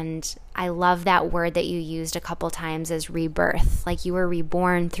 And I love that word that you used a couple times, as rebirth. Like you were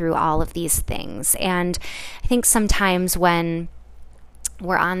reborn through all of these things. And I think sometimes when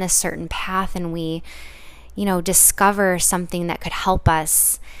we're on this certain path and we, discover something that could help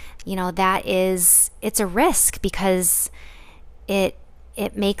us, it's a risk, because it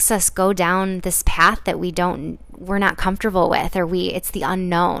makes us go down this path that we're not comfortable with, or it's the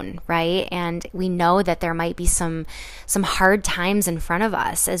unknown, right? And we know that there might be some hard times in front of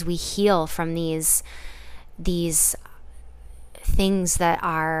us as we heal from these things that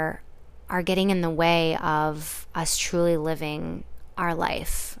are getting in the way of us truly living our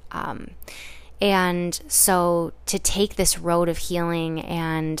life. And so to take this road of healing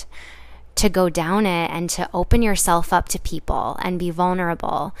and to go down it and to open yourself up to people and be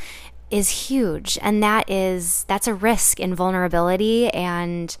vulnerable is huge. And that's a risk in vulnerability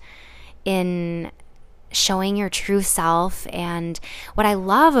and in showing your true self. And what I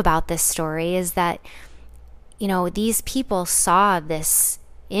love about this story is that, these people saw this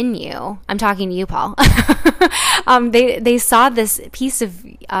in you. I'm talking to you, Paul. They saw this piece of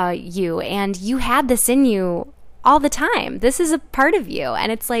you, and you had this in you all the time. This is a part of you.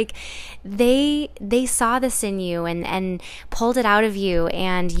 And it's like they saw this in you and pulled it out of you,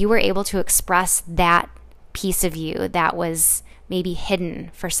 and you were able to express that piece of you that was maybe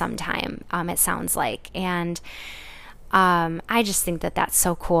hidden for some time, it sounds like. And I just think that that's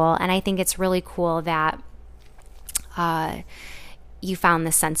so cool. And I think it's really cool that you found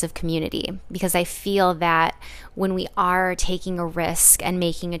this sense of community, because I feel that when we are taking a risk and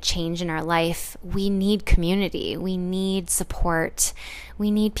making a change in our life, we need community. We need support. We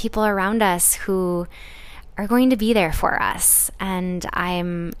need people around us who are going to be there for us. And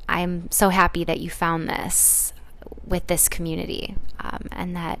I'm so happy that you found this with this community,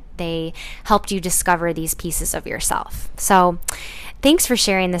 and that they helped you discover these pieces of yourself. So thanks for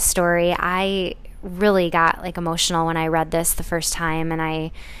sharing this story. I really got emotional when I read this the first time,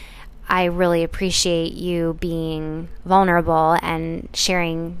 and I really appreciate you being vulnerable and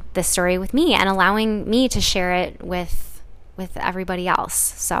sharing this story with me and allowing me to share it with everybody else.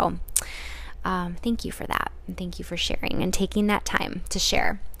 So thank you for that, and thank you for sharing and taking that time to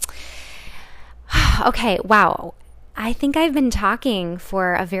share. Okay, wow. I think I've been talking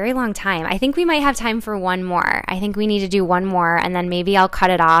for a very long time. I think we might have time for one more. I think we need to do one more, and then maybe I'll cut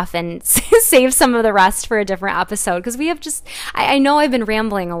it off and save some of the rest for a different episode, because we have I know I've been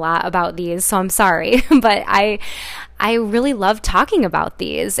rambling a lot about these, so I'm sorry, but I really love talking about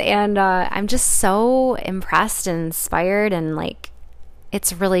these, and I'm just so impressed and inspired, and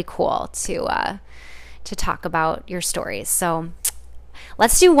it's really cool to talk about your stories. So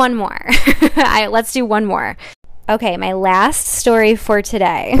let's do one more. Let's do one more. Okay, my last story for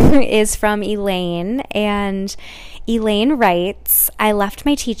today is from Elaine, and Elaine writes, I left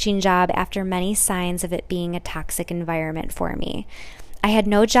my teaching job after many signs of it being a toxic environment for me. I had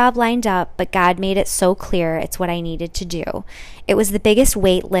no job lined up, but God made it so clear it's what I needed to do. It was the biggest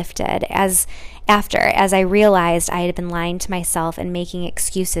weight lifted as I realized I had been lying to myself and making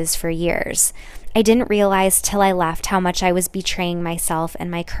excuses for years. I didn't realize till I left how much I was betraying myself and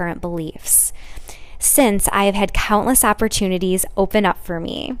my current beliefs. Since I have had countless opportunities open up for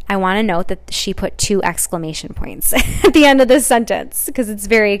me, I want to note that she put 2 exclamation points at the end of this sentence because it's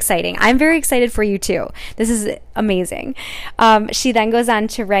very exciting. I'm very excited for you too. This is amazing. She then goes on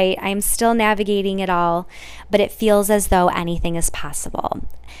to write, I'm still navigating it all, but it feels as though anything is possible.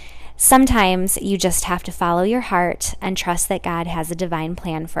 Sometimes you just have to follow your heart and trust that God has a divine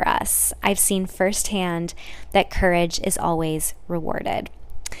plan for us. I've seen firsthand that courage is always rewarded.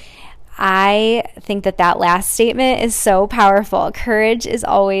 I think that last statement is so powerful. Courage is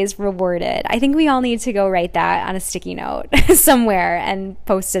always rewarded. I think we all need to go write that on a sticky note somewhere and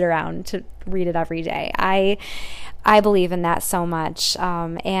post it around to read it every day. I believe in that so much.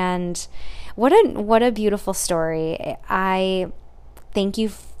 And what a beautiful story. I thank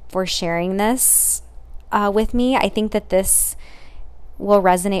you for sharing this with me. I think that this will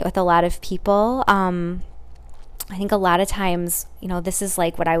resonate with a lot of people. I think a lot of times, this is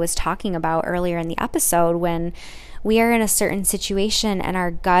like what I was talking about earlier in the episode when we are in a certain situation and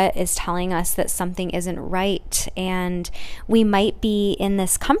our gut is telling us that something isn't right and we might be in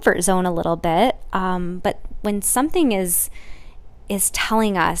this comfort zone a little bit. But when something is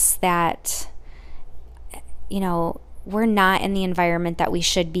telling us that, we're not in the environment that we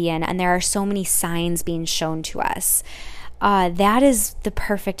should be in and there are so many signs being shown to us, that is the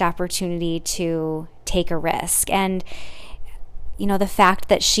perfect opportunity to take a risk. And the fact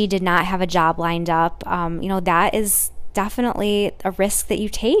that she did not have a job lined up, that is definitely a risk that you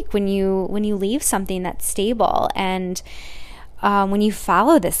take when you leave something that's stable and when you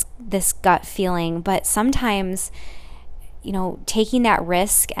follow this gut feeling. But sometimes taking that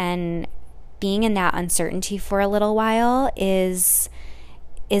risk and being in that uncertainty for a little while is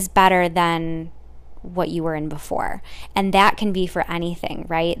better than what you were in before. And that can be for anything,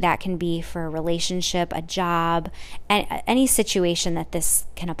 right? That can be for a relationship, a job, and any situation that this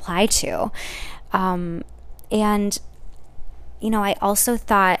can apply to. And I also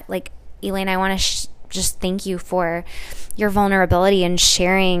thought, Elaine, I want to just thank you for your vulnerability and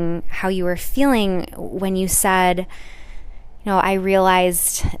sharing how you were feeling when you said, I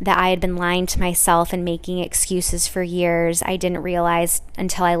realized that I had been lying to myself and making excuses for years. I didn't realize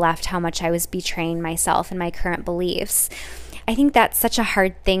until I left how much I was betraying myself and my current beliefs. I think that's such a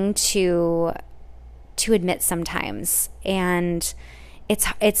hard thing to admit sometimes. And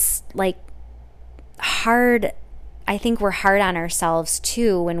it's like hard. I think we're hard on ourselves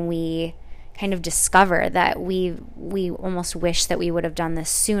too when we kind of discover that we almost wish that we would have done this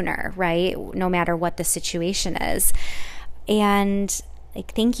sooner, right? No matter what the situation is. And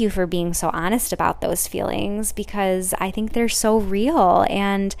thank you for being so honest about those feelings because I think they're so real.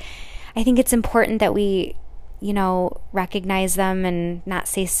 And I think it's important that we, recognize them and not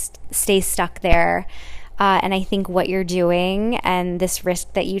stay stuck there. And I think what you're doing and this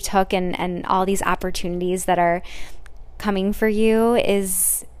risk that you took and all these opportunities that are coming for you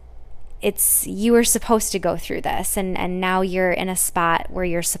you were supposed to go through this and now you're in a spot where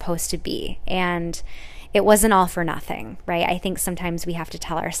you're supposed to be. And it wasn't all for nothing, right? I think sometimes we have to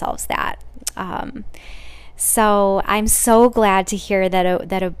tell ourselves that. So I'm so glad to hear that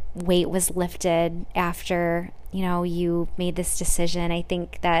a weight was lifted after, you made this decision. I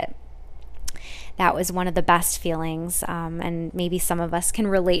think that was one of the best feelings. And maybe some of us can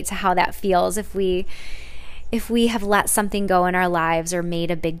relate to how that feels if we have let something go in our lives or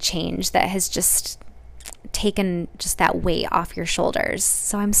made a big change that has just taken just that weight off your shoulders.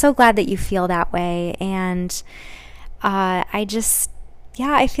 So I'm so glad that you feel that way. And I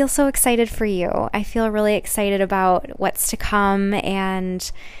feel so excited for you. I feel really excited about what's to come. And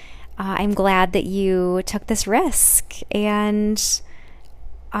I'm glad that you took this risk and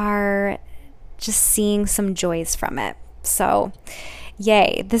are just seeing some joys from it. So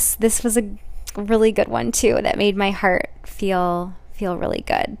yay. This was a really good one too that made my heart feel really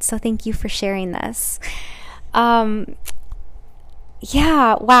good. So thank you for sharing this. Wow.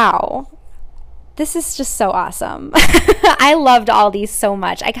 This is just so awesome. I loved all these so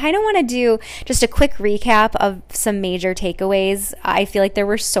much. I kind of want to do just a quick recap of some major takeaways. I feel like there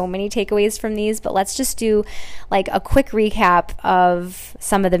were so many takeaways from these, but let's just do a quick recap of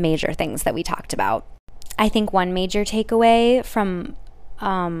some of the major things that we talked about. I think one major takeaway from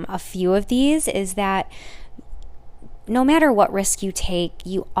a few of these is that no matter what risk you take,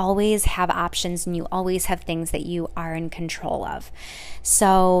 you always have options and you always have things that you are in control of.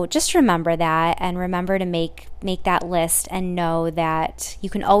 So just remember that, and remember to make that list, and know that you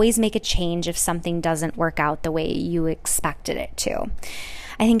can always make a change if something doesn't work out the way you expected it to.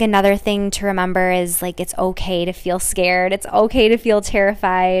 I think another thing to remember is, like, it's okay to feel scared. It's okay to feel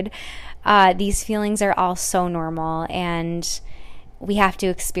terrified. These feelings are all so normal, and we have to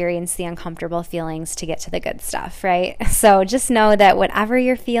experience the uncomfortable feelings to get to the good stuff, right? So just know that whatever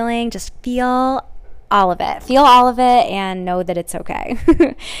you're feeling, just feel all of it. Feel all of it and know that it's okay.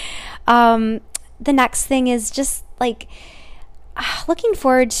 The next thing is just like looking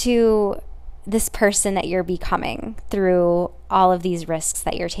forward to this person that you're becoming through all of these risks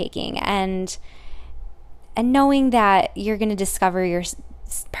that you're taking, and knowing that you're going to discover your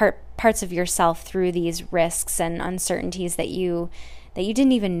parts of yourself through these risks and uncertainties that you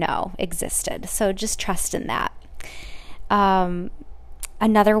didn't even know existed. So just trust in that.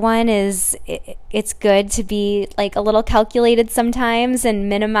 Another one is it's good to be like a little calculated sometimes and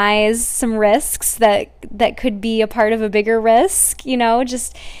minimize some risks that could be a part of a bigger risk.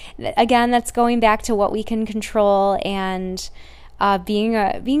 Just again, that's going back to what we can control, and being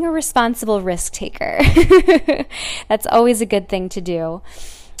a responsible risk taker. That's always a good thing to do.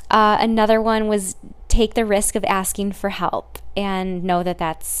 Another one was take the risk of asking for help, and know that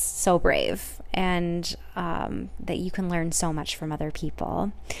that's so brave, and that you can learn so much from other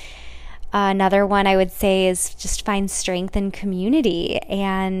people. Another one I would say is just find strength in community,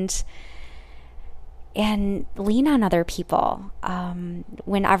 and lean on other people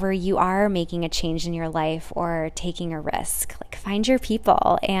whenever you are making a change in your life or taking a risk. Like, find your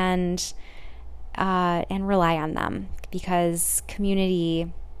people and rely on them, because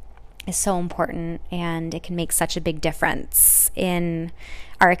community is so important, and it can make such a big difference in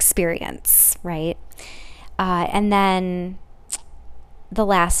our experience, right? And then the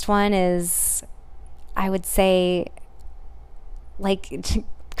last one is, I would say, like,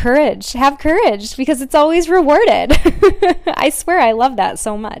 courage. Have courage, because it's always rewarded. I swear, I love that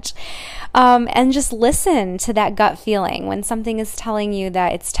so much. And just listen to that gut feeling when something is telling you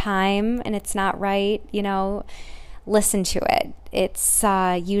that it's time and it's not right. Listen to it. It's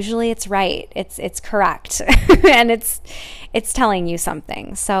usually it's right. It's correct, and it's telling you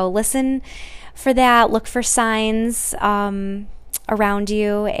something. So listen for that. Look for signs around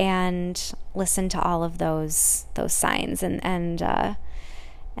you, and listen to all of those signs, and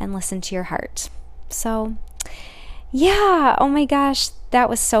listen to your heart. So yeah, oh my gosh, that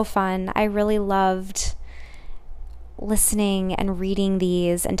was so fun. I really loved listening and reading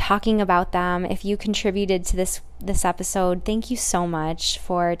these and talking about them. If you contributed to this episode, thank you so much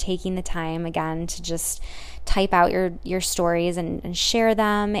for taking the time again to just type out your stories and share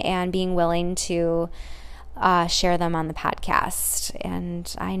them, and being willing to share them on the podcast.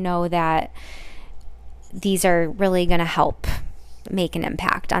 And I know that these are really going to help make an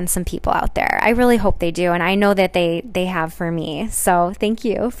impact on some people out there. I really hope they do, and I know that they have for me. So thank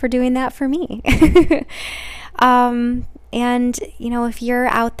you for doing that for me. And if you're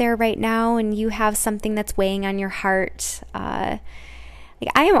out there right now and you have something that's weighing on your heart, I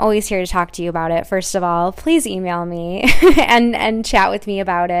am always here to talk to you about it. First of all, please email me and chat with me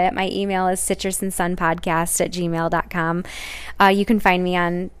about it. My email is citrusandsunpodcast@gmail.com. You can find me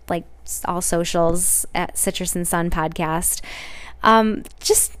on all socials at Citrus and Sun Podcast. I'm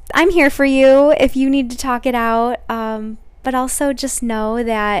here for you if you need to talk it out. But also just know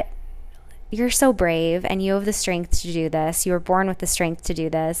that you're so brave, and you have the strength to do this. You were born with the strength to do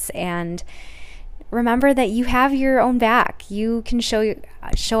this, and remember that you have your own back. You can show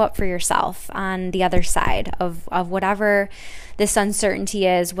up for yourself on the other side of whatever this uncertainty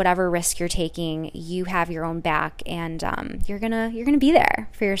is, whatever risk you're taking. You have your own back, and you're gonna be there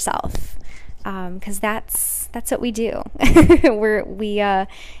for yourself, because that's what we do. we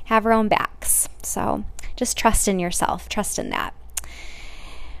have our own backs. So just trust in yourself. Trust in that.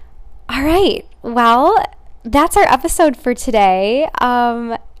 All right. Well, that's our episode for today.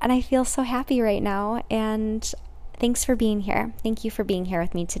 And I feel so happy right now. And thanks for being here. Thank you for being here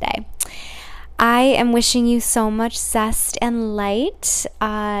with me today. I am wishing you so much zest and light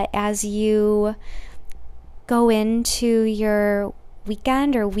as you go into your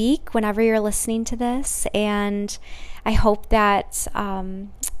weekend or week whenever you're listening to this. And I hope that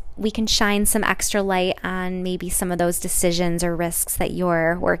we can shine some extra light on maybe some of those decisions or risks that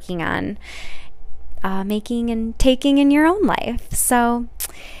you're working on making and taking in your own life. So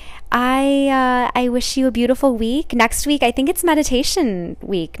I wish you a beautiful week. Next week, I think it's meditation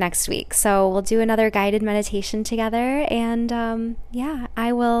week next week. So we'll do another guided meditation together. And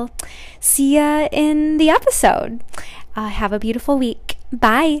I will see ya in the episode. Have a beautiful week.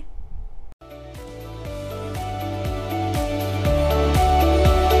 Bye.